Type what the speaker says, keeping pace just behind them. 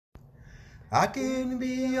I can be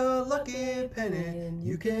your lucky penny.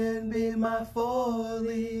 You can be my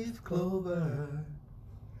four-leaf clover.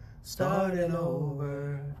 Starting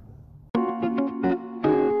over.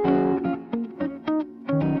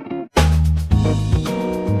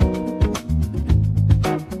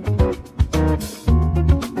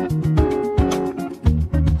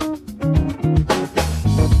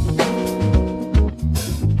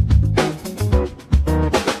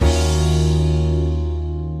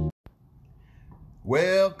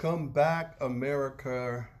 Welcome back,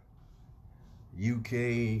 America,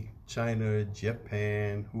 UK, China,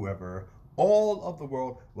 Japan, whoever, all of the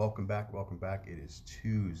world. Welcome back, welcome back. It is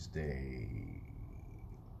Tuesday.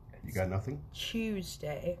 You got nothing?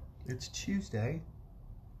 Tuesday. It's Tuesday.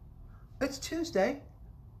 It's Tuesday.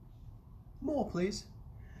 More, please.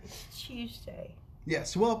 It's Tuesday.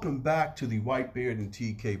 Yes, welcome back to the Whitebeard and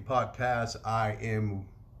TK podcast. I am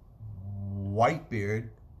Whitebeard,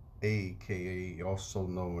 aka also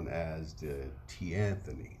known as the T.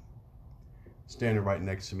 Anthony. Standing right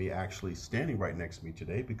next to me, actually standing right next to me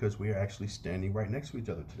today, because we are actually standing right next to each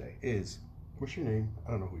other today, is, what's your name?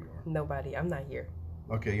 I don't know who you are. Nobody. I'm not here.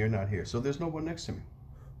 Okay, you're not here. So there's no one next to me.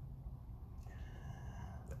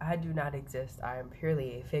 I do not exist. I am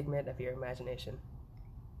purely a figment of your imagination.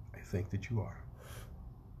 I think that you are.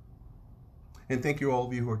 And thank you all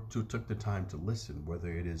of you who took the time to listen, whether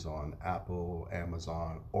it is on Apple,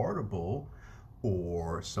 Amazon, Audible,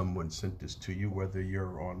 or someone sent this to you, whether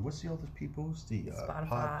you're on, what's the other people's? The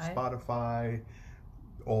Spotify,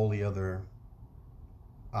 all the other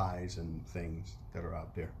eyes and things that are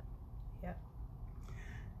out there. Yeah.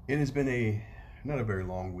 It has been not a very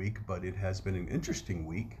long week, but it has been an interesting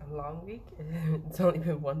week. A long week? It's only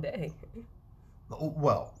been one day.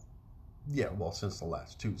 Well, since the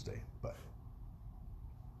last Tuesday, but.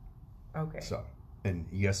 Okay. So, and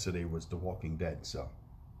yesterday was The Walking Dead, so.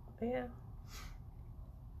 Yeah.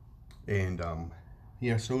 And,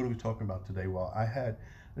 so what are we talking about today? Well, I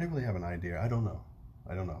didn't really have an idea. I don't know.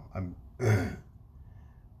 I'm,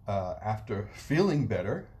 after feeling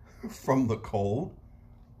better from the cold,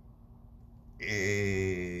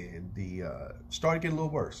 started getting a little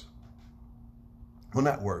worse. Well,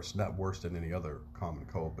 not worse than any other common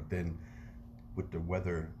cold, but then with the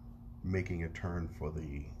weather making a turn for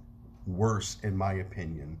the worse, in my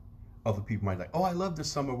opinion. Other people might like, oh, I love the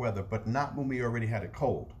summer weather, but not when we already had a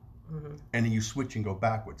cold. Mm-hmm. And then you switch and go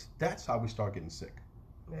backwards. That's how we start getting sick.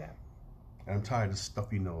 Yeah. And I'm tired of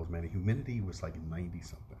stuffy nose, man. The humidity was like 90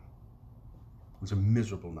 something. It was a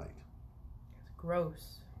miserable night. It's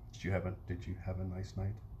gross. Did you have a nice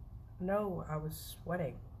night? No, I was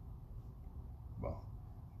sweating. Well,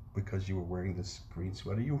 because you were wearing this green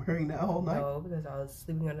sweater you were wearing that whole night? No, because I was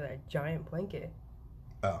sleeping under that giant blanket.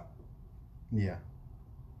 Oh. Yeah.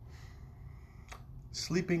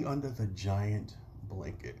 Sleeping under the giant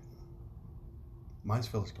blanket. Mine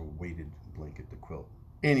feels like a weighted blanket, the quilt.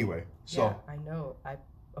 Anyway, so. Yeah, I know.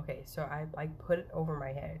 So I put it over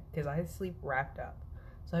my head because I sleep wrapped up.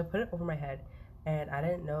 So I put it over my head and I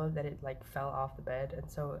didn't know that it fell off the bed.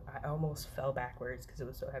 And so I almost fell backwards because it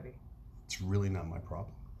was so heavy. It's really not my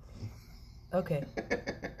problem. Okay.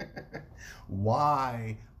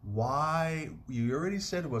 Why, you already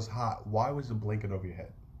said it was hot. Why was the blanket over your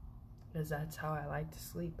head? Because that's how I like to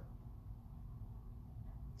sleep.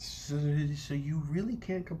 So you really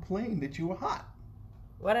can't complain that you were hot.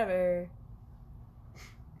 Whatever.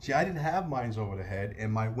 See, I didn't have mine over the head,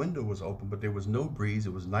 and my window was open, but there was no breeze.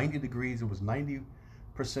 It was 90 degrees. It was 90%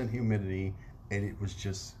 humidity, and it was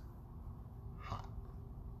just hot.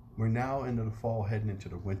 We're now into the fall, heading into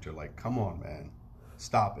the winter. Like, come on, man.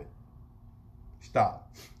 Stop it.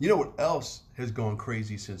 Stop. You know what else has gone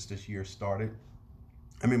crazy since this year started?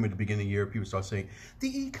 I remember at the beginning of the year, people started saying,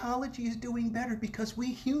 the ecology is doing better because we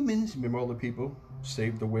humans, remember all the people,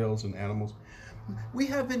 saved the whales and animals? We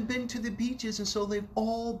haven't been to the beaches, and so they've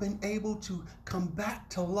all been able to come back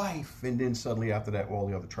to life. And then suddenly after that, all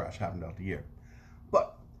the other trash happened out the year.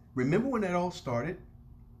 But remember when that all started?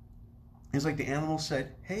 It's like the animals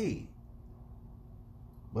said, hey,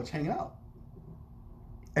 let's hang out.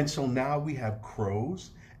 And so now we have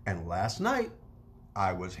crows. And last night,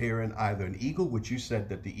 I was hearing either an eagle, which you said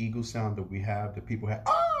that the eagle sound that we have, that people have,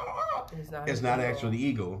 it's not actually the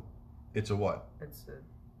eagle. It's a what? It's a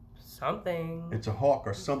something. It's a hawk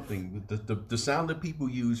or something. The sound that people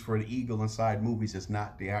use for an eagle inside movies is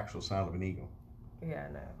not the actual sound of an eagle. Yeah,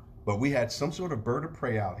 no. But we had some sort of bird of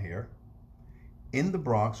prey out here in the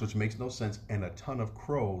Bronx, which makes no sense, and a ton of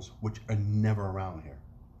crows, which are never around here.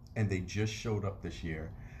 And they just showed up this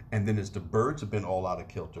year. And then as the birds have been all out of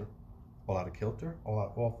kilter, off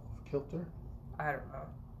kilter, I don't know.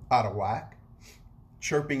 out of whack.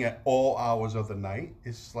 chirping at all hours of the night.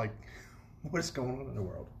 It's like, what's going on in the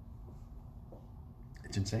world?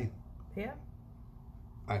 It's insane. Yeah.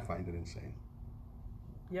 I find it insane.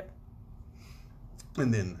 Yep.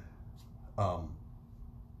 And then,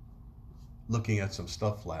 looking at some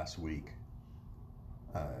stuff last week,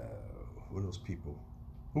 who are those people?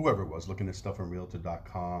 Whoever it was, looking at stuff on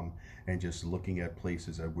Realtor.com and just looking at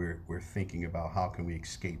places that we're thinking about how can we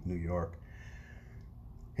escape New York,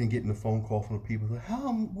 and getting a phone call from the people like,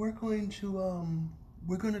 we're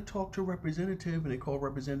going to talk to a representative, and they call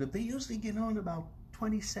representative. They usually get on about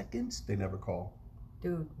 20 seconds. They never call.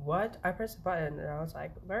 Dude, what? I pressed the button and I was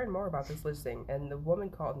like, learn more about this listing, and the woman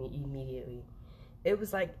called me immediately. It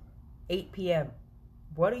was like 8 p.m.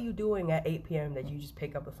 What are you doing at 8 p.m. that you just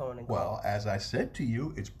pick up the phone and call? Well, as I said to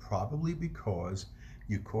you, it's probably because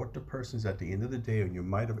you caught the persons at the end of the day, and you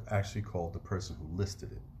might have actually called the person who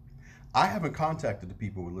listed it. I haven't contacted the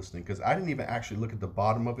people who were listening because I didn't even actually look at the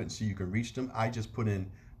bottom of it and see you can reach them. I just put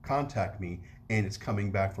in contact me, and it's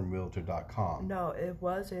coming back from Realtor.com. No, it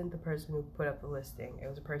wasn't the person who put up the listing. It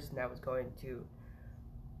was a person that was going to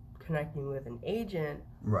connect me with an agent.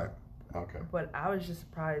 Right. Okay. But I was just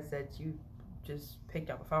surprised that you just picked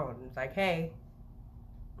up a phone and was like, hey.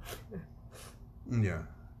 Yeah.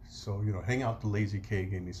 So, Hang Out the Lazy K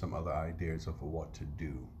gave me some other ideas of what to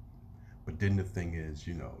do. But then the thing is,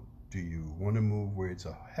 do you want to move where it's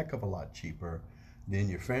a heck of a lot cheaper? Then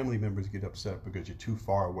your family members get upset because you're too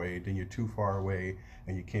far away. Then you're too far away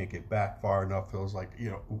and you can't get back far enough. Feels like,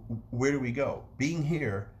 where do we go? Being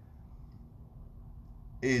here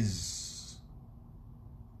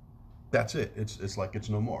that's it. It's like it's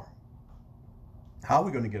no more. How are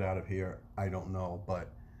we going to get out of here? I don't know.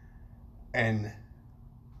 And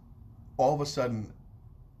all of a sudden,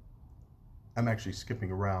 I'm actually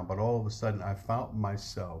skipping around, but all of a sudden I found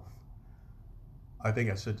myself, I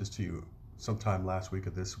think I said this to you sometime last week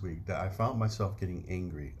or this week, that I found myself getting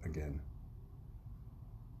angry again.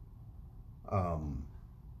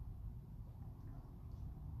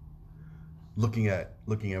 Looking at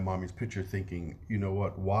mommy's picture, thinking, you know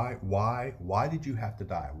what? Why did you have to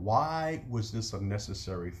die? Why was this a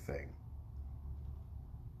necessary thing?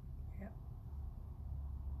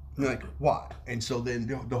 Like, why? And so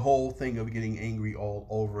then the whole thing of getting angry all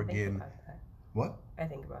over again. What? I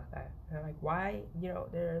think about that. And I'm like, why?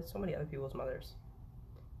 There are so many other people's mothers.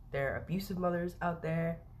 There are abusive mothers out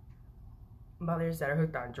there, mothers that are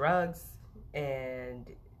hooked on drugs, and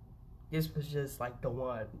this was just like the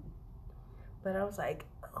one. But I was like,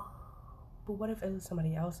 oh, but what if it was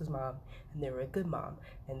somebody else's mom and they were a good mom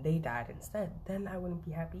and they died instead? Then I wouldn't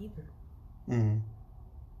be happy either. Mm-hmm.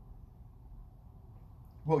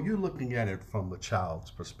 Well, you're looking at it from the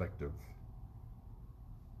child's perspective.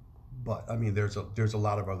 But I mean, there's a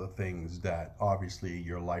lot of other things that obviously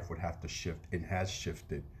your life would have to shift, and has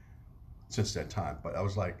shifted since that time. But I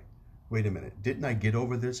was like, wait a minute, didn't I get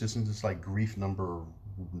over this? Isn't this like grief number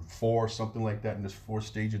 4, something like that, in this 4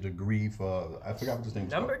 stages of grief? I forgot what this thing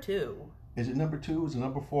was Number called. 2. Is it number 2? Is it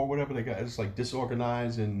number 4? Whatever they got. It's like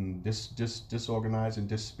disorganized and disorganized and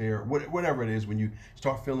despair. Whatever it is, when you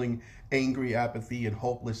start feeling angry, apathy, and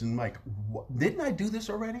hopeless, and like, didn't I do this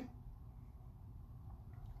already?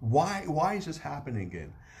 Why is this happening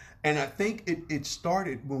again? And I think it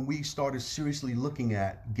started when we started seriously looking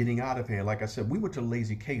at getting out of here. Like I said, we went to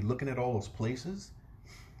Lazy K, looking at all those places.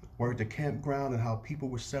 We're at the campground and how people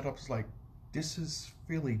were set up. It's like, this is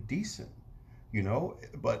really decent,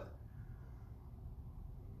 But,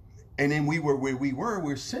 and then where we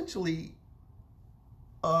were essentially,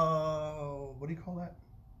 what do you call that?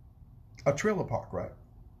 A trailer park, right?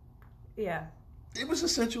 Yeah. It was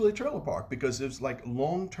essentially a trailer park because it's like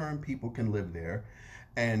long-term people can live there,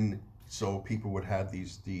 and so people would have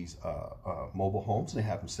these mobile homes, and they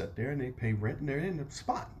have them set there, and they pay rent, and they're in the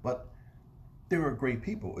spot. But they were great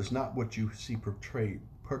people. It's not what you see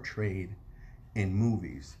portrayed in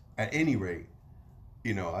movies. At any rate,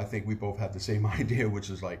 I think we both have the same idea, which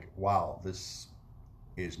is like, wow, this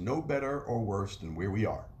is no better or worse than where we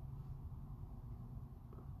are.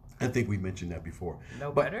 I think we mentioned that before.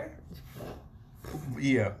 Better?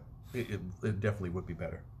 Yeah, it definitely would be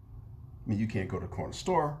better. I mean, you can't go to the corner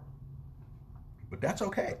store, but that's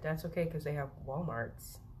okay. That's okay because they have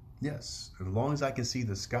Walmarts. Yes, as long as I can see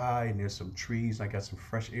the sky and there's some trees and I got some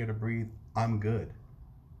fresh air to breathe, I'm good.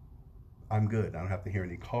 I don't have to hear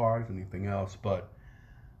any cars or anything else. But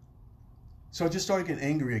so I just started getting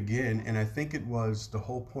angry again, and I think it was the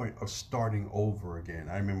whole point of starting over again.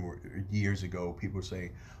 I remember years ago people were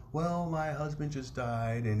saying, well, my husband just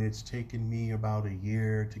died and it's taken me about a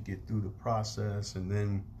year to get through the process, and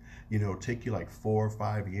then take you like 4 or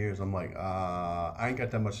 5 years. I'm like, I ain't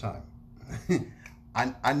got that much time.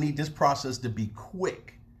 I need this process to be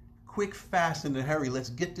quick, fast, and in a hurry. Let's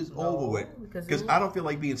get this over with, because I don't feel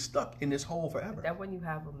like being stuck in this hole forever. Then when you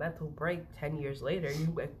have a mental break 10 years later,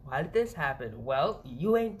 you like, why did this happen? Well,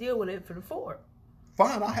 you ain't deal with it for the 4.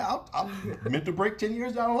 Fine, I meant to break 10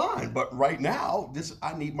 years down the line, but right now,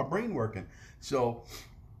 I need my brain working. So,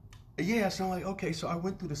 yeah, so I'm like, okay, so I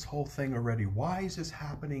went through this whole thing already. Why is this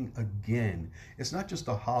happening again? It's not just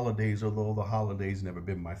the holidays, although the holidays never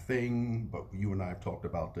been my thing, but you and I have talked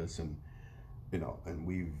about this, and and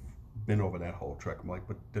we've been over that whole trek. I'm like,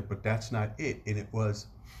 but that's not it. And it was,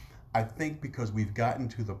 I think, because we've gotten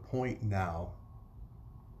to the point now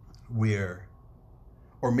where,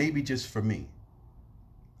 or maybe just for me,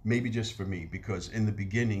 because in the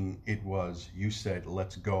beginning it was, you said,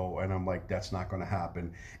 let's go. And I'm like, that's not going to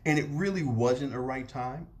happen. And it really wasn't a right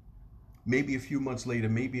time. Maybe a few months later,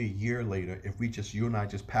 maybe a year later, if you and I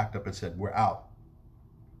just packed up and said, we're out,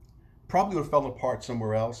 probably would have fell apart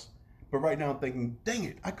somewhere else. But right now I'm thinking, dang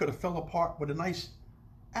it, I could have fell apart with a nice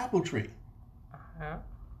apple tree. Uh-huh.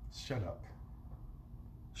 Shut up.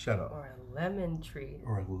 Or a lemon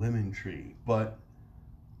tree. But,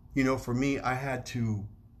 for me, I had to,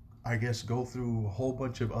 I guess, go through a whole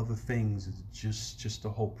bunch of other things, just the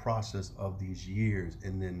whole process of these years,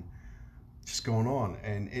 and then just going on.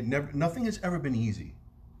 And nothing has ever been easy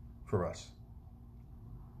for us.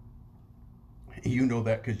 You know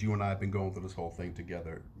that because you and I have been going through this whole thing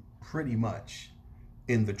together, pretty much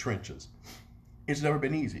in the trenches. It's never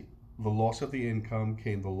been easy. The loss of the income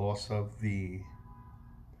came the loss of the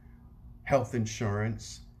health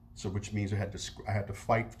insurance. So which means I had to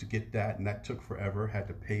fight to get that, and that took forever. Had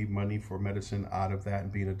to pay money for medicine out of that,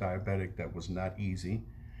 and being a diabetic, that was not easy,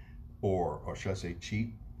 or should I say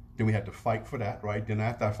cheap. Then we had to fight for that, right? Then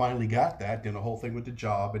after I finally got that, then the whole thing with the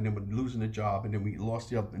job, and then with losing the job, and then we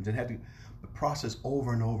lost the other, and then had to the process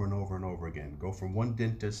over and over and over and over again. Go from one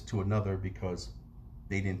dentist to another because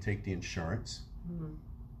they didn't take the insurance,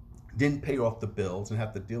 didn't pay off the bills, and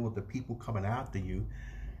have to deal with the people coming after you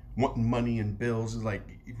wanting money and bills. Is like,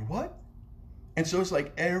 what? And so it's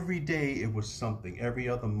like every day it was something. Every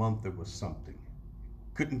other month it was something.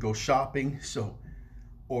 Couldn't go shopping, so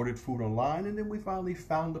ordered food online, and then we finally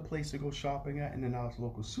found a place to go shopping at, and then our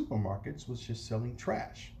local supermarkets was just selling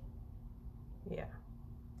trash. Yeah.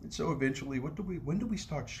 And so eventually, when did we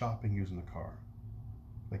start shopping using a car?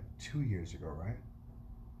 Like 2 years ago, right?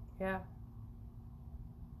 Yeah.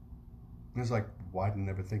 And it's like, why didn't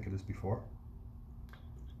I ever think of this before?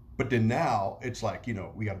 But then now it's like,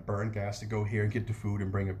 we got to burn gas to go here and get the food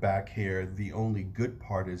and bring it back here. The only good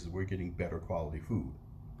part is we're getting better quality food.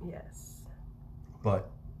 Yes. But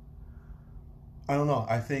I don't know.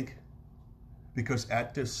 I think because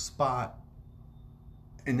at this spot,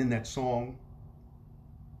 and in that song,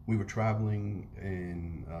 we were traveling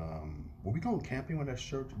and were we going camping with that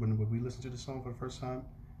church when we listened to the song for the first time?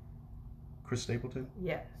 Chris Stapleton?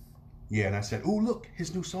 Yes. Yeah, and I said, oh, look,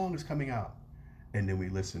 his new song is coming out. And then we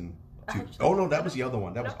listened to... Actually, no, that was the other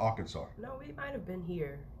one. That was Arkansas. No, we might have been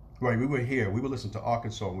here. Right, we were here. We were listening to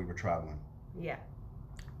Arkansas when we were traveling. Yeah.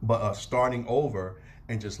 But starting over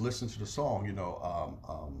and just listen to the song,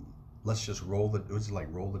 let's just roll the... It was like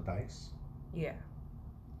roll the dice. Yeah.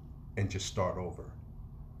 And just start over.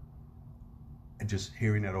 And just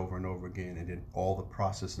hearing that over and over again, and then all the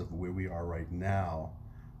process of where we are right now,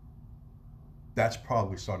 that's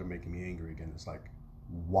probably started making me angry again. It's like,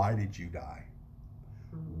 why did you die?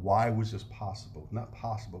 Why was this possible? Not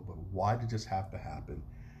possible, but why did this have to happen?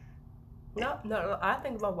 No, I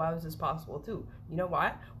think about why was this possible too. You know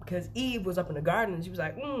why? Because Eve was up in the garden and she was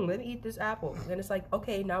like, let me eat this apple. And it's like,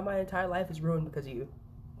 okay, now my entire life is ruined because of you.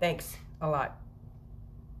 Thanks a lot.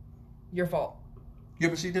 Your fault. Yeah,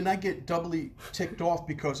 but see, then I get doubly ticked off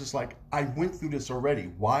because it's like, I went through this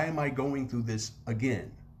already. Why am I going through this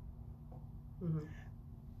again?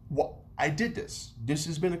 Well, I did this. This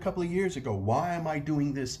has been a couple of years ago. Why am I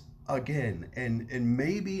doing this again? And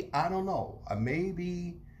maybe, I don't know. I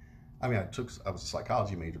was a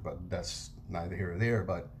psychology major, but that's neither here or there.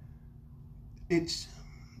 But it's,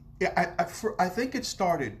 yeah, I think it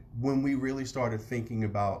started when we really started thinking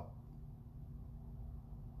about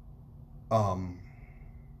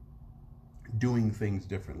doing things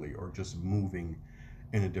differently, or just moving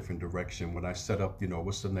in a different direction. When I set up,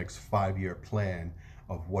 what's the next 5-year plan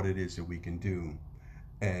of what it is that we can do.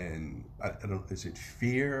 And I don't, is it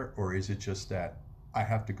fear, or is it just that I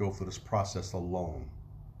have to go through this process alone?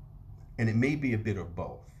 And it may be a bit of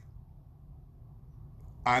both.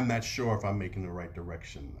 I'm not sure if I'm making the right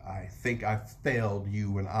direction. I think I've failed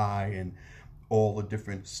you and I, and all the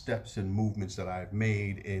different steps and movements that I've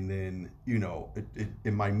made. And then,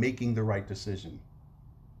 am I making the right decision?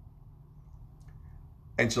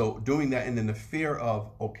 And so doing that, and then the fear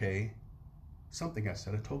of, okay, something I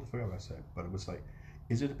said, I totally forgot what I said, but it was like,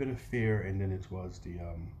 is it a bit of fear? And then it was the,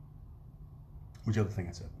 what's the other thing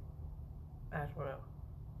I said? I don't know.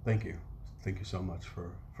 Thank you. Thank you so much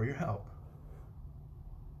for your help.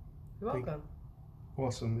 You're welcome.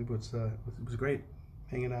 Awesome. It was great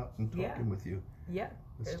hanging out and talking with you. Yeah,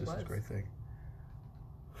 It's just was. a great thing.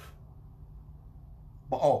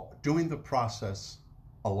 But doing the process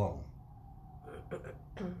alone.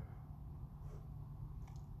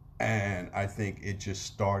 And I think it just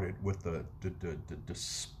started with the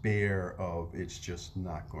despair of it's just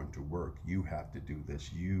not going to work. You have to do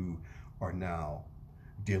this. You are now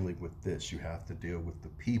dealing with this. You have to deal with the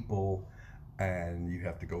people, and you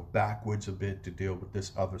have to go backwards a bit to deal with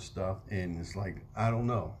this other stuff. And it's like, I don't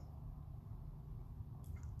know.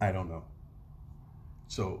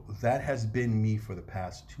 So that has been me for the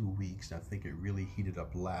past 2 weeks. I think it really heated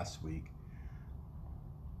up last week.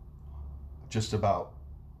 Just about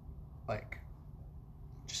like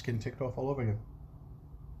just getting ticked off all over again.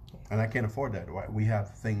 And I can't afford that. We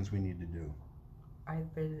have things we need to do.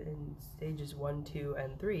 I've been in stages 1, 2,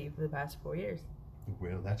 and 3 for the past 4 years.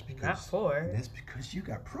 Well, that's because not 4. That's because you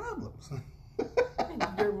got problems.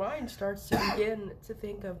 Your mind starts to begin to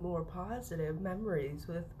think of more positive memories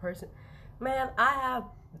with the person. Man, I have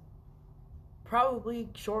probably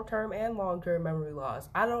short-term and long-term memory loss.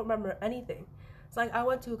 I don't remember anything. It's like I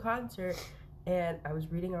went to a concert and I was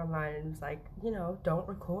reading online and it was like, don't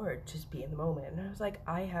record, just be in the moment. And I was like,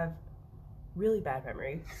 I have really bad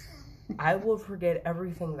memory. I will forget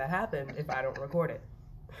everything that happened if I don't record it.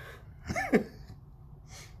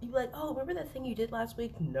 You'd be like, oh, remember that thing you did last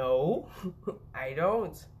week? No, I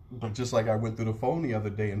don't. But just like I went through the phone the other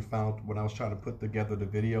day and found when I was trying to put together the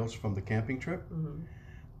videos from the camping trip,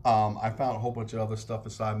 I found a whole bunch of other stuff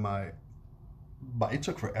inside but it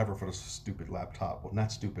took forever for the stupid laptop. Well,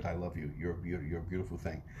 not stupid. I love you. You're a beautiful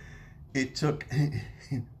thing. It took.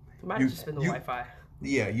 It might have just been the Wi-Fi.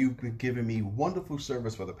 Yeah, you've been giving me wonderful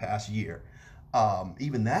service for the past year.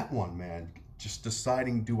 Even that one, man, just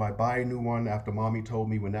deciding, do I buy a new one after mommy told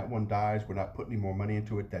me when that one dies, we're not putting any more money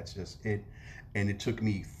into it. That's just it. And it took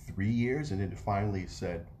me 3 years, and then it finally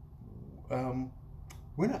said,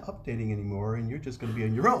 we're not updating anymore, and you're just going to be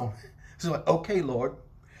on your own. So like, okay, Lord.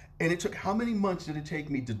 And it took, how many months did it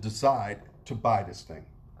take me to decide to buy this thing?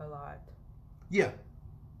 A lot. Yeah.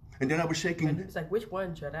 And then I was shaking. And it's like, which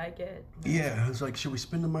one should I get? Yeah, I was like, should we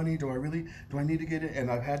spend the money? Do I need to get it?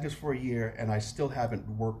 And I've had this for a year, and I still haven't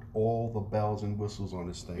worked all the bells and whistles on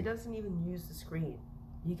this thing. He doesn't even use the screen.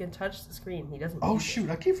 You can touch the screen. He doesn't. Oh,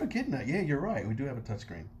 shoot. I keep forgetting that. Yeah, you're right. We do have a touch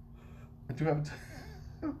screen. I do have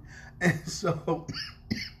and so,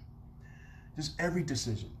 just every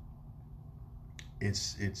decision.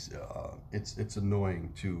 It's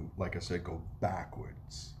annoying to, like I said, go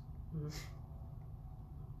backwards. Mm-hmm.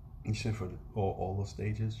 You said for all the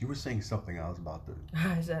stages. You were saying something else about the.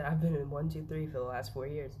 I said I've been in 1, 2, 3 for the last 4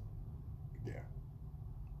 years. Yeah.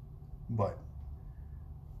 But,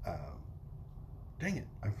 dang it!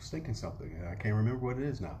 I was thinking something, and I can't remember what it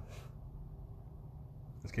is now.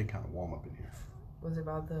 It's getting kind of warm up in here. Was it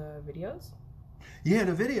about the videos? Yeah,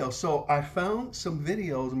 the videos. So I found some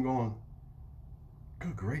videos. I'm going,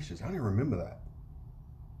 good gracious, I didn't remember that.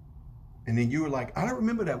 And then you were like, I don't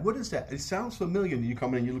remember that. What is that? It sounds familiar. And you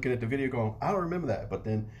come in and you're looking at the video going, I don't remember that. But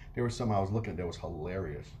then there was some I was looking at that was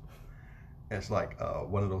hilarious. It's like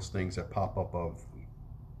one of those things that pop up of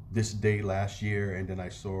this day last year. And then I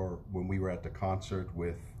saw when we were at the concert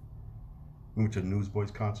we went to the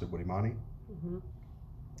Newsboys concert with Imani. Mm-hmm.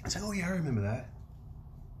 I said, oh yeah, I remember that.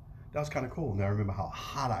 That was kind of cool. And I remember how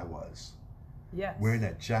hot I was. Yes. Wearing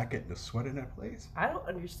that jacket and the sweater in that place. I don't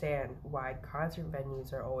understand why concert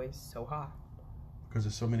venues are always so hot. Because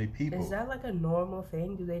there's so many people. Is that like a normal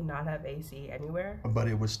thing? Do they not have AC anywhere? But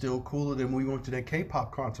it was still cooler than when we went to that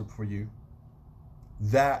K-pop concert for you.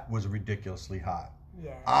 That was ridiculously hot.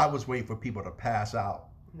 Yeah. I was waiting for people to pass out.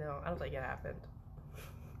 No, I don't think it happened.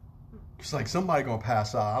 It's like somebody gonna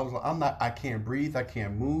pass out. I can't breathe. I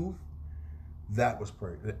can't move. That was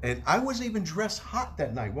pretty. And I wasn't even dressed hot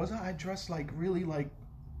that night, was I? I dressed really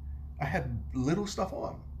I had little stuff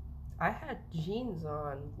on. I had jeans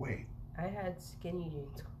on. Wait. I had skinny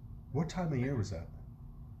jeans. What time of year was that?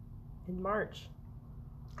 In March.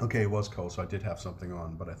 Okay, it was cold, so I did have something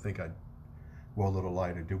on, but I think I wore a little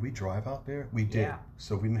lighter. Did we drive out there? We did. Yeah.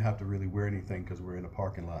 So we didn't have to really wear anything because we're in a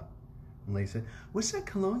parking lot. And they said, what's that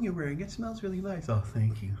cologne you're wearing? It smells really nice. Oh,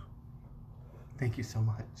 thank you. Thank you so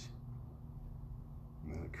much.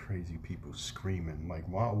 Crazy people screaming like,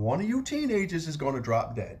 wow, one of you teenagers is going to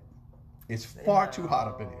drop dead. It's far too hot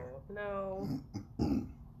up in here. No.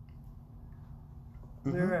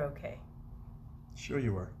 We were okay. Sure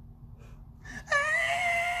you were.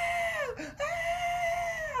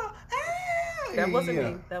 That wasn't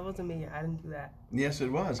me. That wasn't me. I didn't do that. Yes, it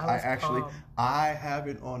was. I was calm. I have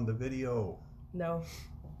it on the video. No.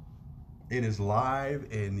 It is live,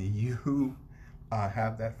 and you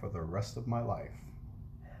have that for the rest of my life.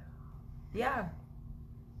 Yeah.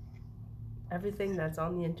 Everything that's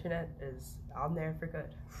on the internet is on there for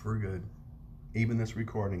good. For good. Even this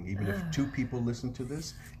recording, even if 2 people listen to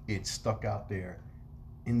this, it's stuck out there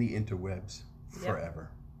in the interwebs forever.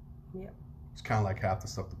 Yep. It's kind of like half the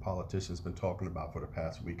stuff the politicians been talking about for the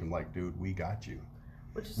past week. I'm like, dude, we got you.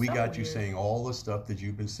 We got you saying all the stuff that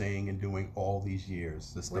you've been saying and doing all these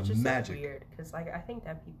years. That's the magic. So weird, because like I think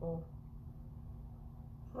that people,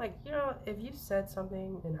 like, you know, if you said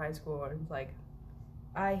something in high school and it's like,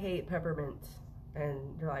 I hate peppermint,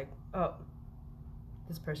 and you're like, oh,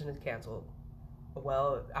 this person is canceled.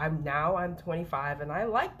 Well, I'm 25 and I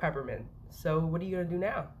like peppermint. So what are you gonna do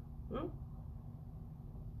now?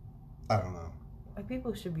 I don't know. Like,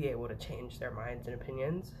 people should be able to change their minds and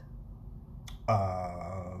opinions.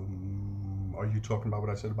 Are you talking about what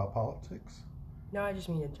I said about politics? No, I just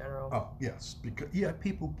mean in general. Oh, yes. Because,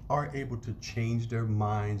 people are able to change their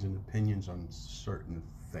minds and opinions on certain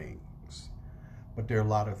things. But there are a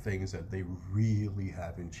lot of things that they really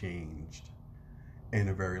haven't changed in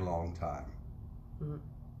a very long time. Mm-hmm.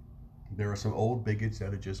 There are some old bigots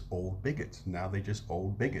that are just old bigots. Now they're just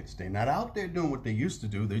old bigots. They're not out there doing what they used to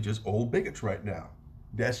do. They're just old bigots right now.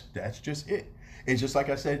 That's just it. And just like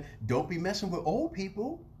I said, don't be messing with old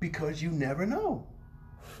people, because you never know.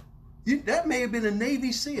 That may have been a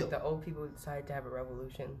Navy SEAL. The old people decided to have a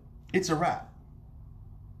revolution. It's a wrap.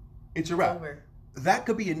 It's a wrap. Over. That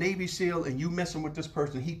could be a Navy SEAL, and you messing with this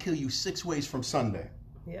person, he'd kill you 6 ways from Sunday.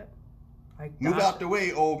 Yep. Move out the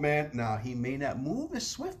way, old man. Now, he may not move as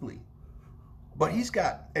swiftly, but he's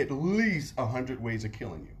got at least 100 ways of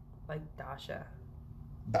killing you. Like Dasha.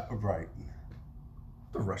 Right.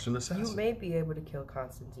 The Russian assassin. You may be able to kill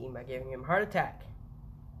Constantine by giving him a heart attack.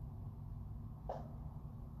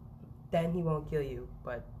 Then he won't kill you,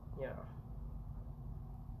 but, you know.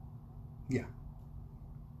 Yeah.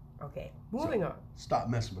 Okay, moving on. Stop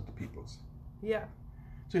messing with the peoples. Yeah.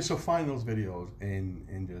 So finding those videos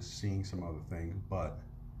and just seeing some other things, but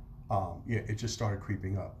it just started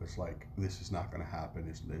creeping up. It's like, this is not going to happen.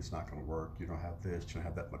 It's not going to work. You don't have this. You don't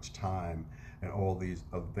have that much time, and all these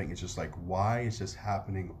other things. It's just like, why is this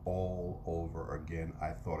happening all over again?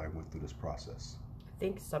 I thought I went through this process. I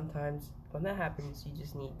think sometimes when that happens, you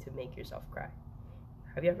just need to make yourself cry.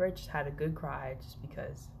 Have you ever just had a good cry just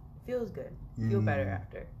because it feels good? You feel better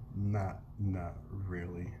after? Not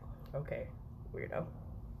really. Okay, weirdo.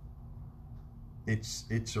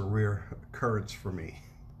 It's a rare occurrence for me.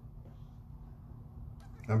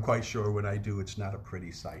 I'm quite sure when I do, it's not a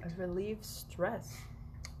pretty sight. It relieves stress.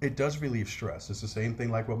 It does relieve stress. It's the same thing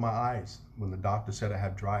like with my eyes. When the doctor said I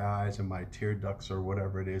have dry eyes and my tear ducts or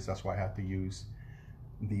whatever it is, that's why I have to use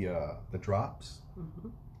the drops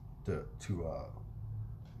to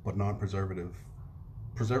put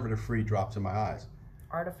preservative-free drops in my eyes.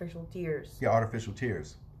 Artificial tears. Yeah, artificial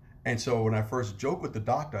tears. And so when I first joked with the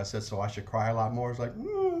doctor, I said, so I should cry a lot more. It's like,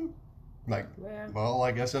 well,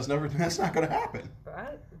 I guess that's not going to happen.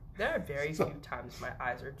 There are very few times my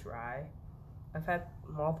eyes are dry. I've had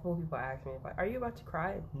multiple people ask me, like, are you about to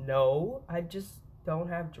cry? No, I just don't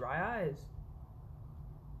have dry eyes.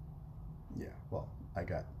 Yeah, well, I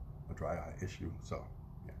got a dry eye issue, so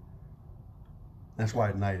yeah. That's why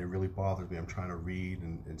at night it really bothers me. I'm trying to read,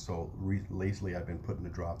 and so lately I've been putting the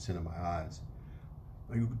drops in my eyes.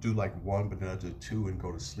 You could do like 1, but then I do 2 and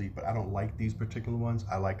go to sleep. But I don't like these particular ones.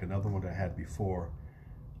 I like another one that I had before.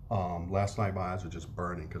 Last night my eyes were just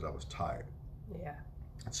burning because I was tired. Yeah.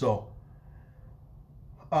 So,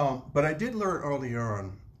 but I did learn early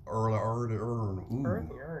on.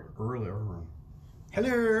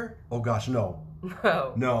 Hello. Oh gosh, no.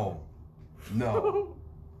 No.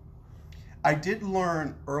 I did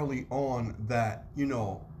learn early on that,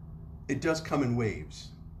 it does come in waves.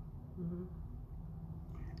 Mm-hmm.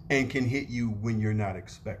 And can hit you when you're not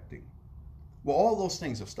expecting. Well, all those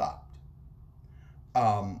things have stopped.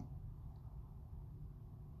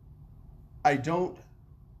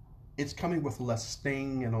 It's coming with less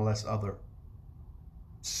sting and less other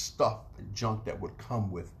stuff, junk that would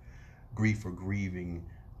come with grief or grieving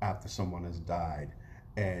after someone has died.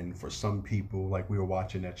 And for some people, like we were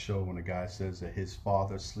watching that show when a guy says that his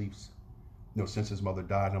father sleeps, since his mother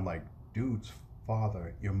died. And I'm like, dude's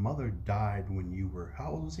father, your mother died when you were,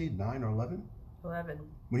 how old was he, 9 or 11? 11.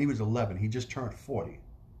 When he was 11, he just turned 40.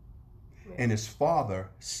 Yeah. And his father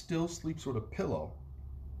still sleeps with a pillow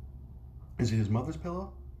Is it his mother's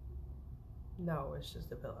pillow? No, it's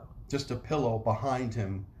just a pillow. Just a pillow behind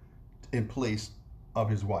him in place of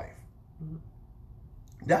his wife. Mm-hmm.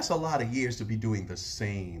 That's a lot of years to be doing the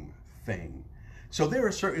same thing. So there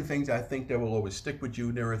are certain things I think that will always stick with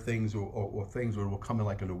you. There are things or things that will come in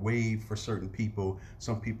like in a wave for certain people.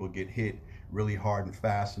 Some people get hit really hard and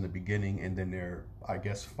fast in the beginning, and then they're, I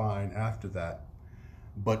guess, fine after that.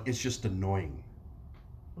 But it's just annoying.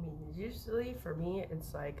 I mean, usually for me,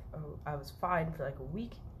 it's like I was fine for like a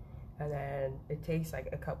week, and then it takes like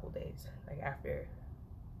a couple days. Like after,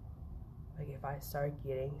 like if I start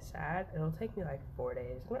getting sad, it'll take me like 4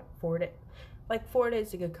 days. Not 4 days. Like 4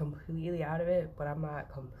 days to get completely out of it, but I'm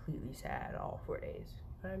not completely sad all 4 days.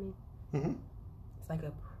 You know what I mean? Mm-hmm. It's like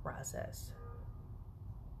a process.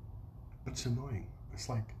 It's annoying. It's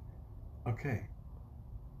like, okay,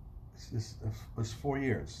 it's 4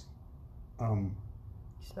 years.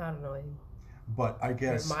 It's not annoying. But I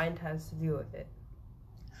guess your mind has to deal with it.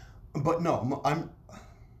 But no, I'm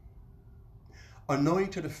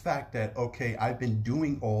annoying to the fact that, okay, I've been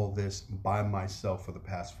doing all this by myself for the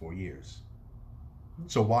past 4 years.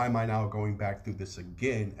 So why am I now going back through this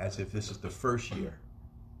again as if this is the first year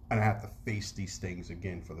and I have to face these things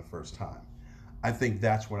again for the first time? I think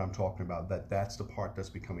that's what I'm talking about. That's the part that's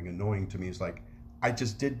becoming annoying to me. It's like, I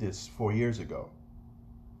just did this 4 years ago.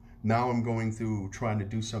 Now I'm going through trying to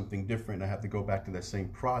do something different. I have to go back to that same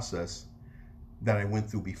process that I went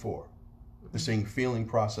through before. The same feeling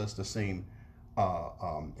process, the same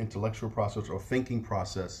intellectual process or thinking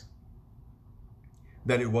process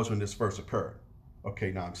that it was when this first occurred.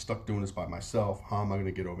 Okay, now I'm stuck doing this by myself. How am I going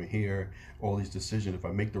to get over here? All these decisions. If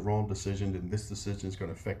I make the wrong decision, then this decision is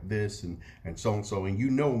going to affect this and so and so. And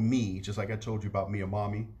you know me, just like I told you about me and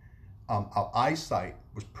mommy. Our eyesight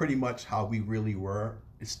was pretty much how we really were.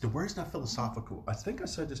 The word's not philosophical. I think I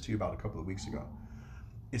said this to you about a couple of weeks ago.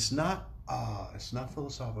 It's not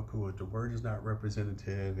philosophical. The word is not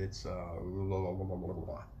representative. It's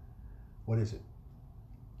what is it?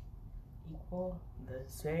 Equal, the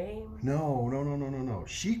same. No.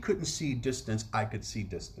 She couldn't see distance. I could see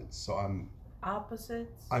distance. So I'm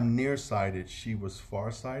opposites. I'm nearsighted. She was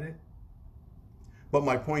farsighted. But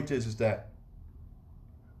my point is that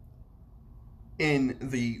in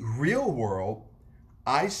the real world,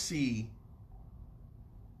 I see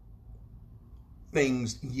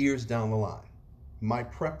things years down the line. My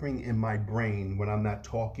prepping in my brain when I'm not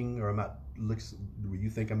talking or I'm not listening, you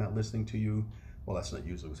think I'm not listening to you? Well, that's not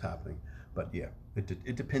usually what's happening. But yeah,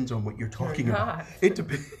 it depends on what you're talking about. It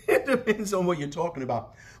depends on what you're talking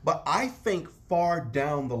about. But I think far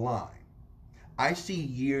down the line. I see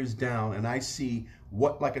years down and I see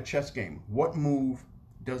what, like a chess game, what move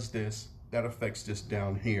does this, that affects this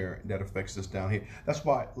down here, that affects this down here. That's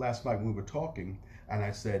why last night when we were talking and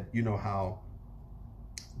I said, you know how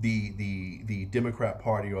the Democrat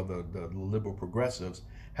Party or the liberal progressives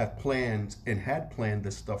had planned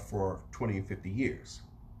this stuff for 20 and 50 years.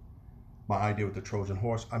 My idea with the Trojan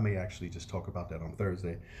horse, I may actually just talk about that on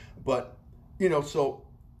Thursday. But, you know, so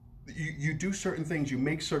you do certain things, you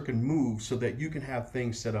make certain moves so that you can have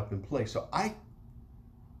things set up in place. So I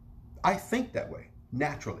think that way,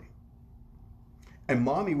 naturally. And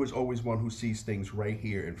mommy was always one who sees things right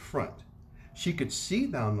here in front. She could see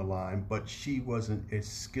down the line, but she wasn't as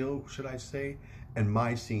skilled, should I say, in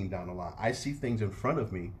my seeing down the line. I see things in front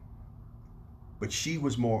of me, but she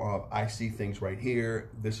was more of, I see things right here.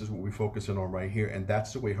 This is what we're focusing on right here. And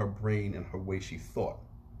that's the way her brain and her way she thought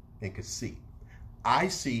and could see. I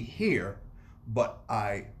see here, but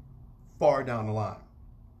I far down the line.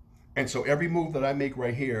 And so every move that I make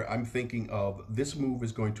right here, I'm thinking of this move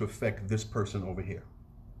is going to affect this person over here.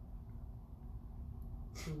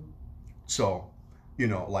 So, you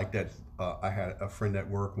know, like that, I had a friend at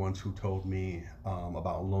work once who told me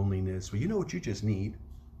about loneliness. Well, you know what you just need?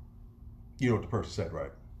 You know what the person said,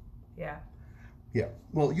 right? Yeah. Yeah.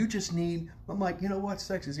 Well, you just need, I'm like, you know what?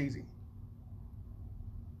 Sex is easy.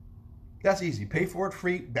 That's easy. Pay for it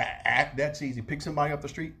free. That's easy. Pick somebody up the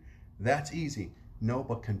street. That's easy. No,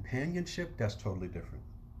 but companionship, that's totally different.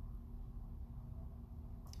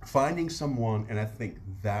 Finding someone, and I think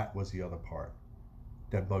that was the other part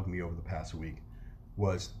that bugged me over the past week,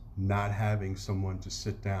 was not having someone to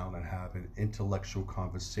sit down and have an intellectual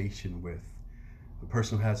conversation with. The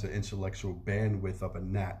person who has an intellectual bandwidth of a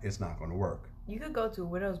gnat is not going to work. You could go to a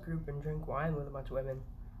widow's group and drink wine with a bunch of women.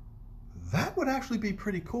 That would actually be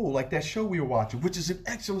pretty cool. Like that show we were watching, which is an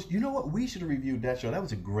excellent, you know what? We should have reviewed that show. That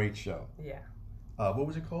was a great show. Yeah. What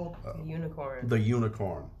was it called? The Unicorn. The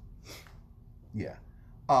Unicorn. Yeah.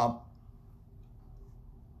 On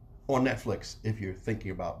Netflix, if you're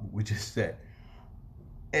thinking about what we just said.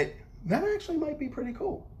 That actually might be pretty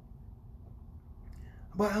cool.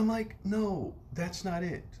 But I'm like, no, that's not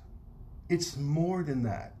it. It's more than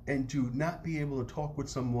that. And to not be able to talk with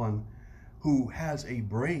someone who has a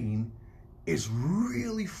brain is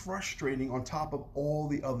really frustrating on top of all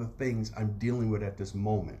the other things I'm dealing with at this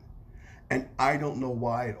moment. And I don't know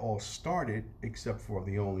why it all started, except for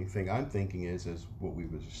the only thing I'm thinking is what we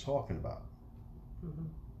were just talking about.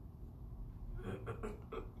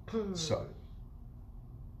 So,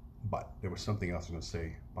 but there was something else I was going to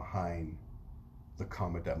say behind the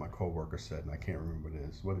comment that my coworker said, and I can't remember what it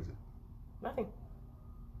is. What is it? Nothing.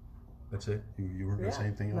 That's it? You weren't going to say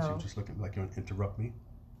anything else? No. You're just looking like you're going to interrupt me?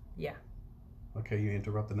 Yeah. Okay, you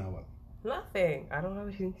interrupted, now what? Nothing. I don't have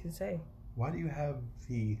anything to say. Why do you have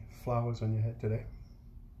the flowers on your head today?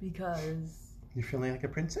 Because... You feeling like a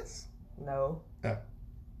princess? No. Yeah.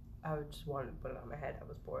 I just wanted to put it on my head. I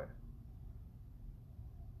was bored.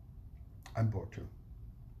 I'm bored too.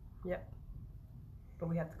 Yep. But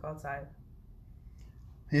we have to go outside.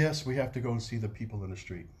 Yes, we have to go and see the people in the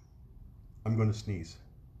street. I'm going to sneeze.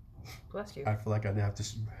 Bless you. I feel like I have to...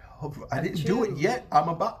 I didn't do it yet. I'm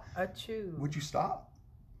about... Achoo. Would you stop?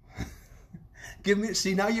 Give me...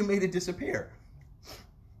 See, now you made it disappear.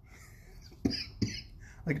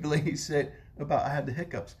 Like the lady said about I had the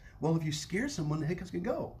hiccups. Well, if you scare someone, the hiccups can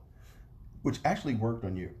go. Which actually worked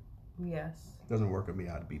on you. Yes. Doesn't work on me.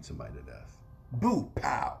 I'd beat somebody to death. Boo!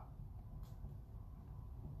 Pow!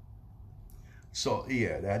 So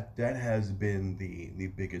yeah, that has been the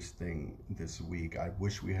biggest thing this week. I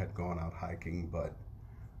wish we had gone out hiking, but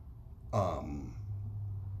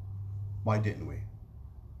why didn't we?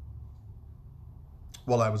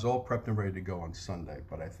 Well, I was all prepped and ready to go on Sunday,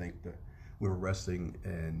 but I think that we were resting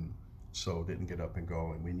and so didn't get up and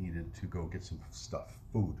go, and we needed to go get some stuff,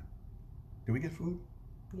 food. Did we get food?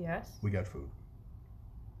 Yes. We got food.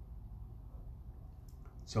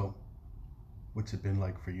 So, what's it been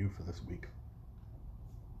like for you for this week?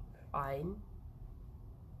 Fine.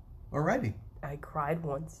 Alrighty. I cried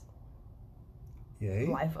once. Yay.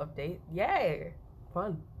 Life update. Yay.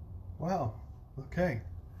 Fun. Wow. Okay.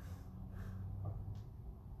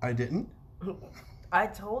 I didn't. I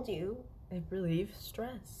told you it relieves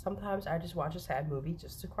stress. Sometimes I just watch a sad movie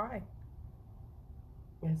just to cry.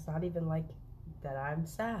 And it's not even like that I'm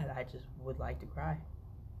sad. I just would like to cry.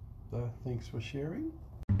 Thanks for sharing.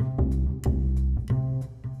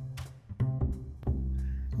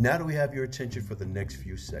 Now that we have your attention for the next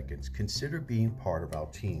few seconds, consider being part of our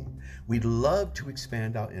team. We'd love to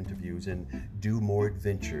expand our interviews and do more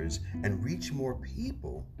adventures and reach more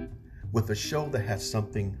people with a show that has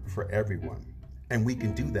something for everyone. And we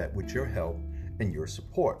can do that with your help and your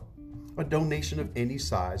support. A donation of any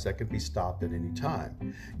size that can be stopped at any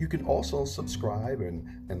time. You can also subscribe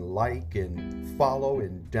and like and follow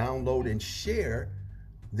and download and share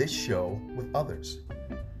this show with others.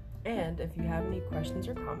 And if you have any questions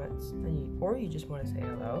or comments, or you just want to say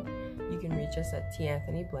hello, you can reach us at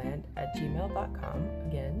tanthonybland@gmail.com.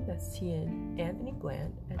 Again, that's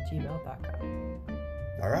tanthonybland@gmail.com.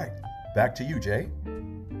 All right, back to you, Jay.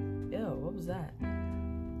 Ew, what was that?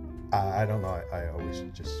 I don't know. I always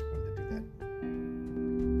just wanted to do that.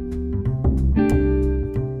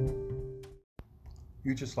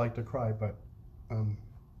 You just like to cry, but I'm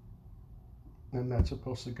not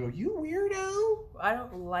supposed to go, you weirdo. I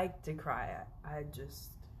don't like to cry. I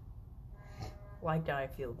just like that I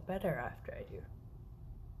feel better after I do.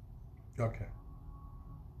 Okay.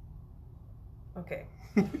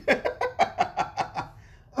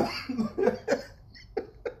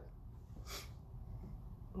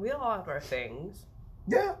 We all have our things.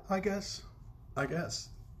 Yeah, I guess. I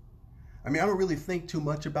mean, I don't really think too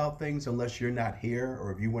much about things unless you're not here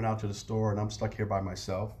or if you went out to the store and I'm stuck here by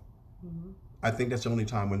myself. Mm-hmm. I think that's the only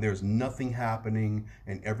time when there's nothing happening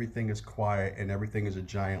and everything is quiet and everything is a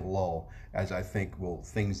giant lull, as I think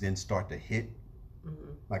things then start to hit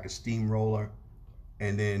like a steamroller,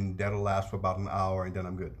 and then that'll last for about an hour and then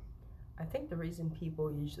I'm good. I think the reason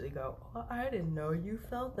people usually go, well, I didn't know you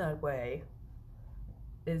felt that way,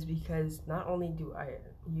 is because not only do I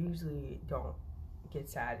usually don't get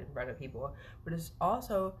sad in front of people, but it's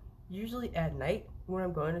also usually at night when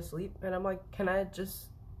I'm going to sleep and I'm like, can I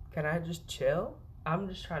just chill? I'm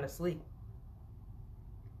just trying to sleep.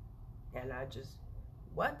 And I just,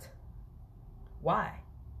 what? Why?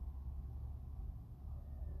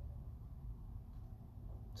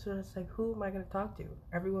 So it's like, who am I going to talk to?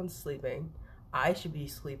 Everyone's sleeping. I should be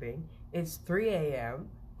sleeping. It's 3 a.m.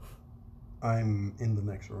 I'm in the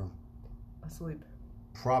next room. Asleep.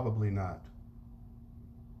 Probably not.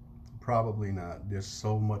 There's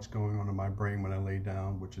so much going on in my brain when I lay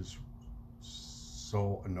down, which is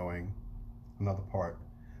so annoying. Another part.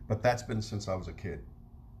 But that's been since I was a kid.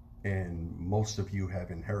 And most of you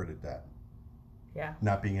have inherited that. Yeah.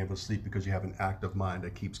 Not being able to sleep because you have an active mind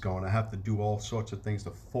that keeps going. I have to do all sorts of things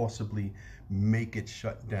to forcibly make it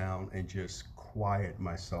shut down and just quiet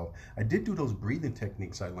myself. I did do those breathing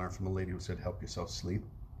techniques I learned from a lady who said help yourself sleep.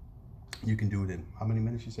 You can do it in how many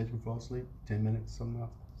minutes you said you would fall asleep? 10 minutes, something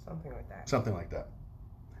like that. Something like that.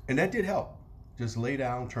 And that did help. Just lay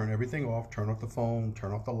down, turn everything off, turn off the phone,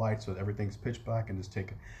 turn off the lights so that everything's pitch black, and just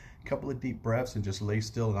take a couple of deep breaths and just lay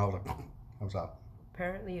still. And I was like, I was out.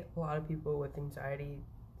 Apparently, a lot of people with anxiety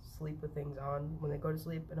sleep with things on when they go to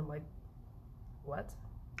sleep, and I'm like, what?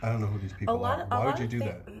 I don't know who these people are. Why would you do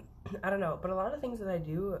that? I don't know, but a lot of things that I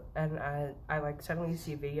do, and I like suddenly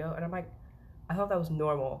see a video, and I'm like, I thought that was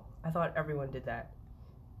normal. I thought everyone did that.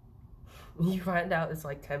 You find out it's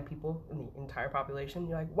like 10 people in the entire population.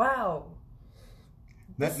 You're like, wow,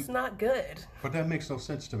 that's not good. But that makes no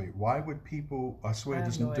sense to me. Why would people, I swear,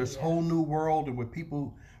 this whole new world and what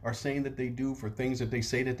people are saying that they do for things that they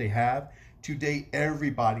say that they have. Today,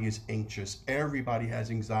 everybody is anxious. Everybody has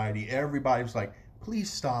anxiety. Everybody's like,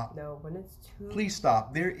 please stop. No, when it's too... Please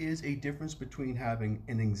stop. There is a difference between having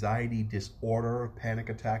an anxiety disorder, panic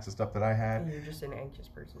attacks and stuff that I had. And you're just an anxious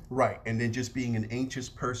person. Right. And then just being an anxious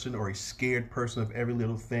person or a scared person of every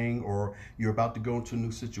little thing, or you're about to go into a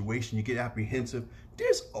new situation, you get apprehensive.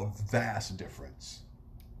 There's a vast difference.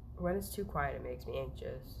 When it's too quiet, it makes me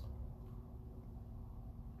anxious.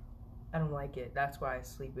 I don't like it. That's why I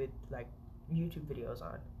sleep with like YouTube videos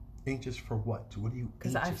on. Anxious for what? What do you?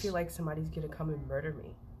 Because I feel like somebody's gonna come and murder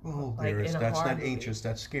me. Oh, like that's not movie. Anxious.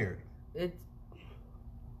 That's scared.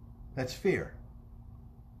 That's fear.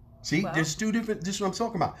 See, well, there's two different. This is what I'm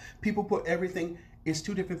talking about. People put everything. It's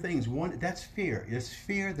two different things. One, that's fear. It's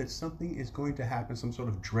fear that something is going to happen. Some sort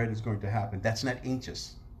of dread is going to happen. That's not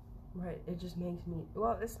anxious. Right. It just makes me.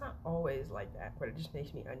 Well, it's not always like that, but it just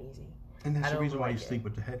makes me uneasy. And that's the reason why you sleep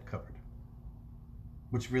with the head covered.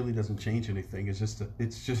 Which really doesn't change anything. It's just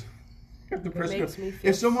if the person,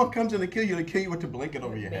 if someone comes in to kill you, they kill you with the blanket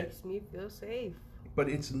over your head. It makes me feel safe. But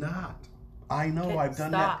it's not. I know. I've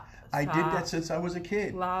done that. I did that since I was a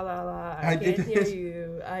kid. La la la. I can't hear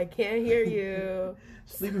you. I can't hear you.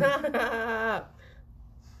 Stop.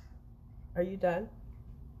 Are you done?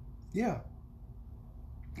 Yeah.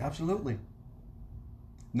 Absolutely.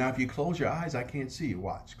 Now, if you close your eyes, I can't see you.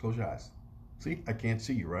 Watch. Close your eyes. See? I can't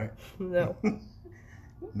see you, right? No.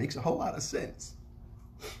 Makes a whole lot of sense.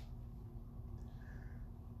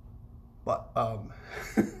 But,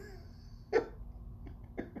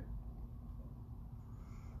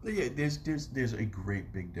 yeah, there's a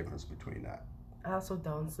great big difference between that. I also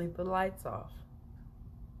don't sleep with lights off.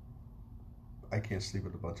 I can't sleep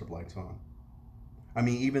with a bunch of lights on. I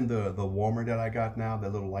mean, even the warmer that I got now,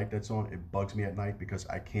 that little light that's on, it bugs me at night because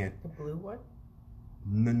I can't. The blue one?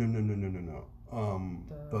 No.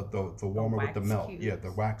 The warmer with the melt. Cubes. Yeah,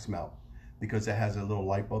 the wax melt. Because it has a little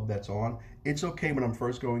light bulb that's on. It's okay when I'm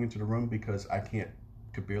first going into the room because I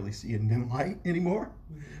could barely see a dim light anymore.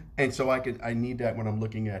 Mm-hmm. And so I need that when I'm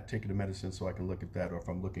looking at taking the medicine so I can look at that, or if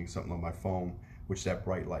I'm looking at something on my phone, which that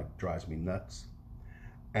bright light drives me nuts.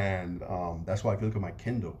 And that's why if you look at my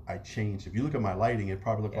Kindle, I changed. If you look at my lighting, it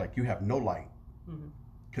probably look like you have no light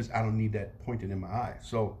because I don't need that pointing in my eye.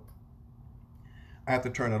 So I have to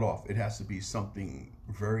turn it off. It has to be something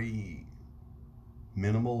very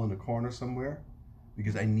minimal in the corner somewhere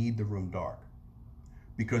because I need the room dark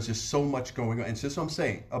because there's so much going on. And just what I'm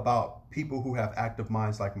saying about people who have active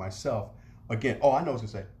minds like myself. Again, I know what I was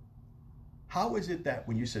going to say. How is it that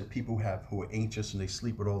when you said people who are anxious and they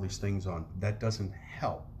sleep with all these things on, that doesn't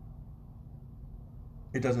help?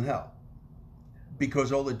 It doesn't help.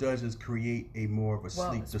 Because all it does is create a more of a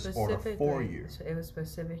sleep disorder for you. It was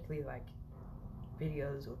specifically like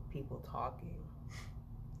videos of people talking.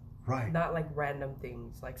 Right. Not like random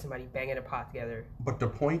things, like somebody banging a pot together. But the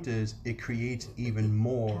point is, it creates even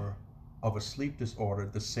more of a sleep disorder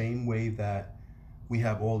the same way that we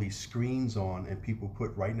have all these screens on and people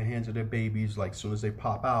put right in the hands of their babies, like as soon as they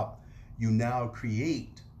pop out, you now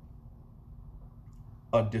create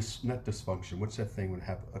not dysfunction. What's that thing when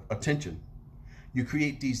have attention? You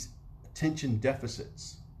create these attention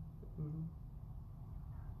deficits. Mm-hmm.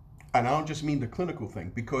 And I don't just mean the clinical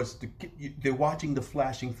thing, because they're watching the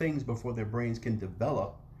flashing things before their brains can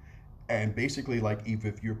develop. And basically, like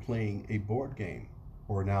if you're playing a board game,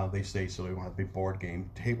 or now they say so they want to be board game,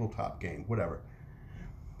 tabletop game, whatever.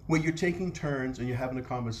 When you're taking turns and you're having a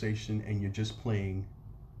conversation and you're just playing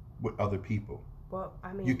with other people. Well,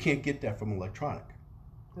 I mean, you can't get that from electronic.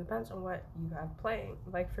 It depends on what you have playing.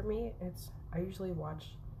 Like for me, I usually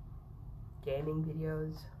watch gaming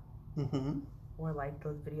videos, or like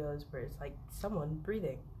those videos where it's like someone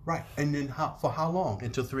breathing. Right. And then for how long?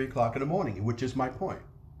 Until 3 o'clock in the morning, which is my point.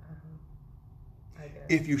 I guess.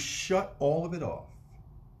 If you shut all of it off,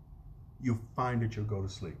 you'll find that you'll go to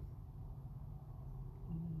sleep.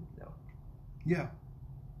 No. Yeah.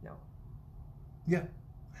 No. Yeah.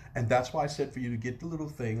 And that's why I said for you to get the little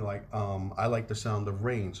thing, like, I like the sound of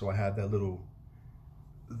rain. So I had that little,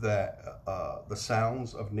 the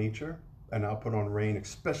sounds of nature. And I'll put on rain,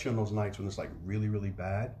 especially on those nights when it's like really, really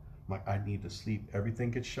bad. Like, I need to sleep.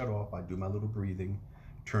 Everything gets shut off. I do my little breathing,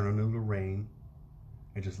 turn on the little rain,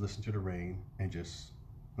 and just listen to the rain and just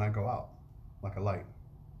not go out like a light.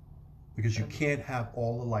 Because you can't have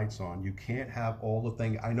all the lights on. You can't have all the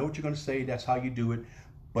things. I know what you're going to say. That's how you do it.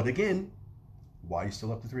 But again, why are you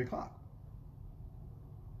still up to 3 o'clock?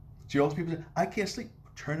 See, all those people say, I can't sleep.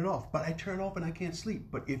 Turn it off. But I turn it off and I can't sleep.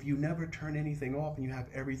 But if you never turn anything off and you have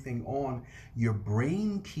everything on, your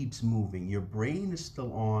brain keeps moving. Your brain is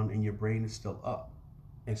still on and your brain is still up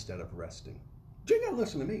instead of resting. You gotta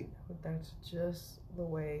listen to me. That's just the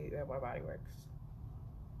way that my body works.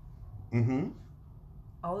 Mm-hmm.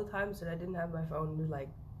 All the times that I didn't have my phone to like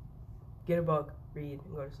get a book, read,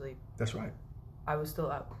 and go to sleep, That's right. I was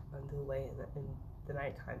still up until late in the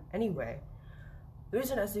nighttime. Anyway, the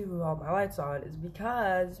reason I sleep with all my lights on is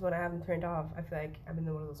because when I have them turned off, I feel like I'm in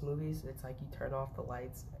one of those movies. It's like you turn off the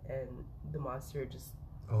lights and the monster just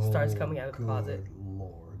starts coming out of the closet.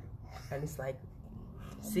 Lord. And it's like,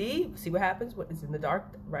 see what happens? What is in the dark?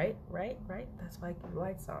 Right. That's why I keep the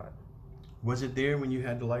lights on. Was it there when you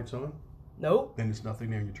had the lights on? Nope. Then there's nothing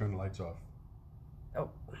there and you turn the lights off. Oh,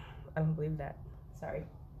 I don't believe that. Sorry.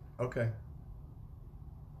 Okay.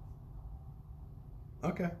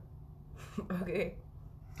 Okay. Okay.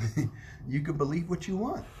 You can believe what you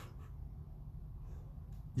want.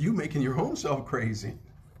 You making your own self crazy.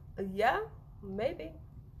 Yeah, maybe.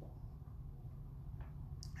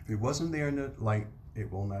 If it wasn't there in the light,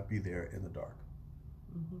 it will not be there in the dark.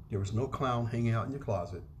 Mm-hmm. There was no clown hanging out in your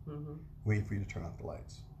closet Mm-hmm. waiting for you to turn off the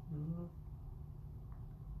lights. Mm-hmm.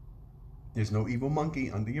 There's no evil monkey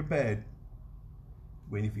under your bed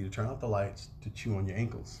waiting for you to turn off the lights to chew on your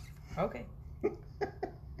ankles. Okay.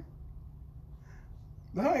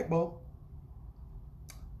 All right, well,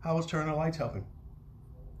 how is turning the lights helping?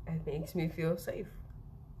 It makes me feel safe.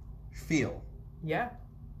 Feel, Yeah,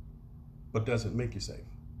 but does it make you safe?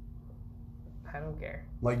 I don't care.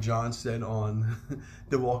 Like John said on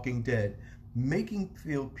The Walking Dead, making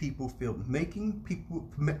people,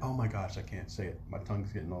 oh my gosh, I can't say it. My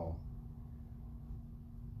tongue's getting all,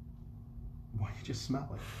 why you just smell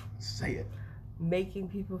it? Say it. Making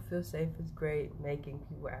people feel safe is great. Making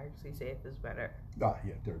people actually safe is better. Ah,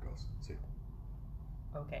 yeah, there it goes. See,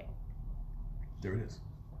 Okay. there it is.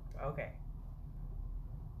 Okay.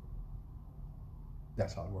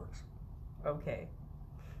 That's how it works. Okay.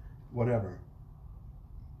 Whatever.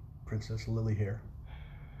 Princess Lily here.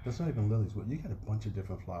 That's not even lilies. You got a bunch of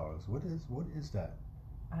different flowers. What is that?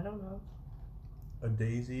 I don't know. A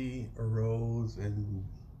daisy, a rose, and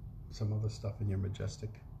some other stuff in your majestic.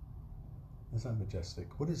 It's not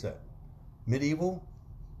majestic. What is that? Medieval?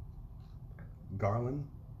 Garland?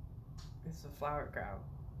 It's a flower crown.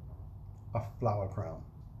 A flower crown.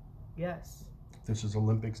 Yes. If this is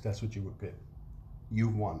Olympics, that's what you would pick.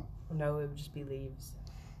 You've won. No, it would just be leaves.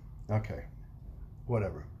 Okay.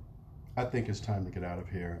 Whatever. I think it's time to get out of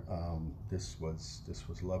here. This was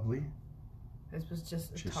lovely. This was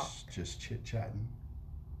just a talk. Just chit chatting.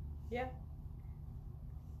 Yeah.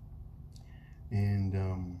 And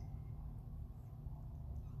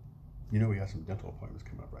you know we got some dental appointments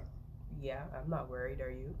coming up, right? Yeah, I'm not worried.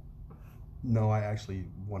 Are you? No, I actually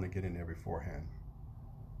want to get in there beforehand.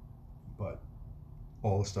 But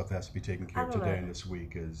all the stuff that has to be taken care of today and this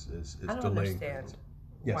week is I don't delaying. understand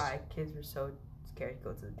why kids were so scared to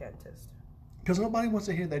go to the dentist. Because nobody wants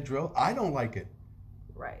to hear that drill. I don't like it.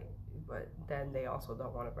 Right, but then they also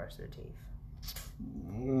don't want to brush their teeth.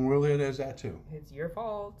 Well, there's that too. It's your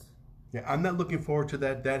fault. Yeah, I'm not looking forward to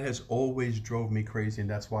that. That has always drove me crazy, and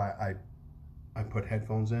that's why I put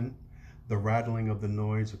headphones in. The rattling of the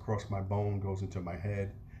noise across my bone goes into my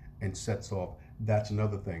head and sets off. That's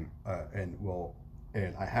another thing.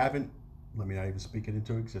 And I haven't, let me not even speak it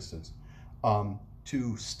into existence.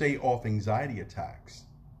 To stay off anxiety attacks,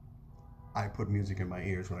 I put music in my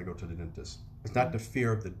ears when I go to the dentist. It's not the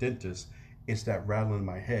fear of the dentist, it's that rattling in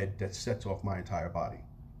my head that sets off my entire body.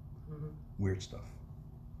 Mm-hmm. Weird stuff.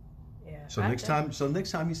 Yeah. So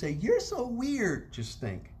next time you say, you're so weird, just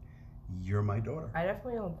think, you're my daughter. I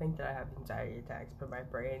definitely don't think that I have anxiety attacks, but my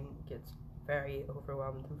brain gets very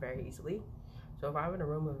overwhelmed very easily. So if I'm in a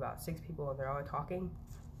room with about 6 people and they're all talking,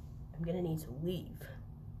 I'm going to need to leave.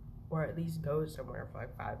 Or at least go somewhere for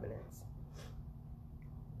like 5 minutes.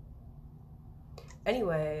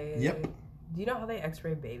 Anyway. Yep. Do you know how they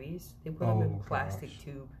X-ray babies? They put them in a plastic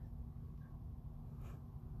tube.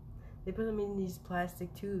 They put them in these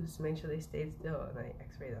plastic tubes to make sure they stay still, and they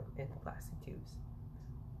X-ray them into plastic tubes.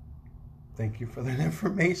 Thank you for that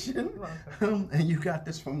information. You're welcome. And you got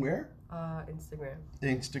this from where? Instagram.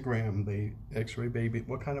 Instagram. They X-ray baby.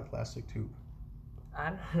 What kind of plastic tube? I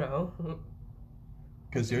don't know.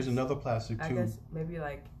 Because there's another plastic tube. I guess maybe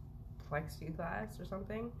like plexiglass or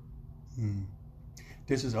something.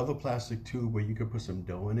 There's this other plastic tube where you could put some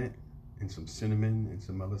dough in it and some cinnamon and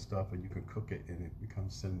some other stuff, and you can cook it and it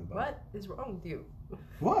becomes cinnamon. What is wrong with you?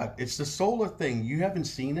 What? It's the solar thing. You haven't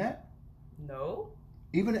seen that? No.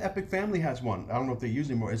 Even the Epic Family has one. I don't know if they use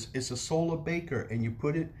it anymore. It's a solar baker, and you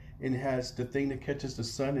put it, and it has the thing that catches the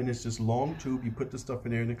sun, and it's this long tube. You put the stuff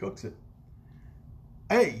in there, and it cooks it.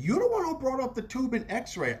 Hey, you're the one who brought up the tube and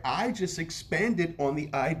X-ray. I just expanded on the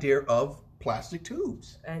idea of plastic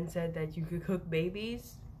tubes. And said that you could cook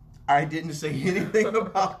babies? I didn't say anything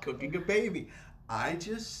about cooking a baby. I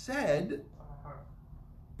just said,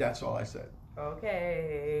 that's all I said.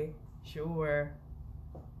 Okay, sure.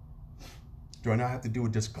 Do I now have to do a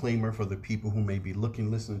disclaimer for the people who may be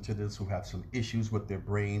listening to this, who have some issues with their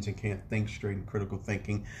brains and can't think straight in critical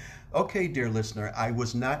thinking? Okay, dear listener, I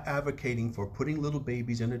was not advocating for putting little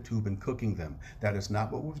babies in a tube and cooking them. That is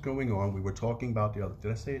not what was going on. We were talking about the other.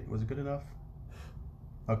 Did I say it? Was it good enough?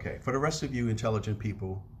 Okay, for the rest of you intelligent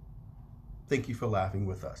people, thank you for laughing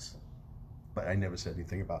with us. But I never said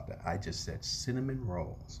anything about that. I just said cinnamon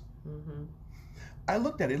rolls. I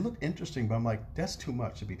looked at it. It looked interesting, but I'm like, that's too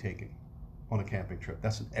much to be taking on a camping trip.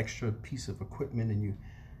 That's an extra piece of equipment, and you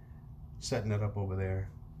setting it up over there.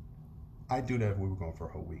 I'd do that if we were going for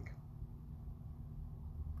a whole week.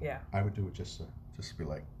 Yeah. I would do it just to be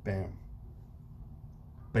like, bam,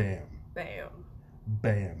 bam, bam,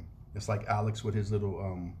 bam. It's like Alex with his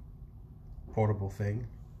little portable thing.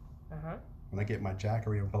 When I get my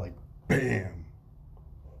Jackery, I'm like, bam.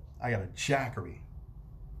 I got a Jackery.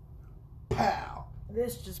 Pow.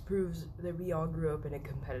 This just proves that we all grew up in a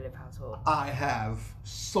competitive household. I have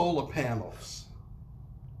solar panels.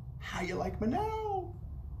 How you like me now?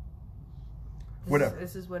 Whatever.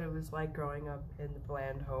 This is what it was like growing up in the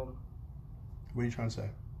bland home. What are you trying to say?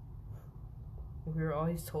 We were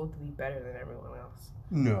always told to be better than everyone else.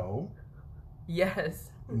 No.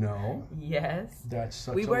 Yes. No. Yes. That's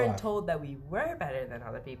such a We weren't lie. told that we were better than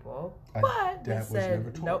other people, but that they was said,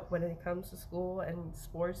 never told. nope, when it comes to school and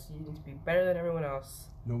sports, you need to be better than everyone else.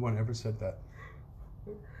 No one ever said that.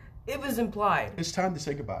 It was implied. It's time to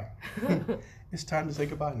say goodbye. It's time to say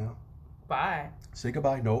goodbye now. Bye. Say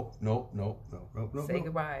goodbye. No. Say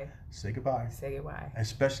goodbye. Say goodbye. Say goodbye.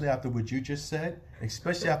 Especially after what you just said.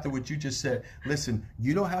 Listen,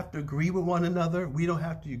 you don't have to agree with one another. We don't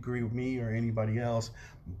have to agree with me or anybody else.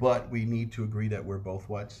 But we need to agree that we're both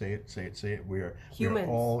what? Say it. We're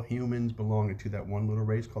all humans belonging to that one little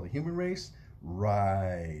race called the human race.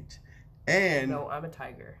 Right. And no, I'm a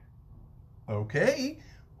tiger. Okay.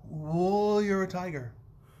 Well, you're a tiger.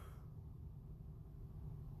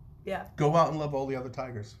 Yeah. Go out and love all the other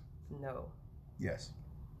tigers. No. Yes.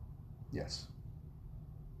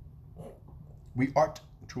 We ought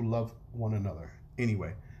to love one another.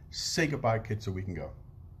 Anyway, say goodbye, kid, so we can go.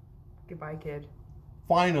 Goodbye, kid.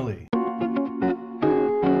 Finally.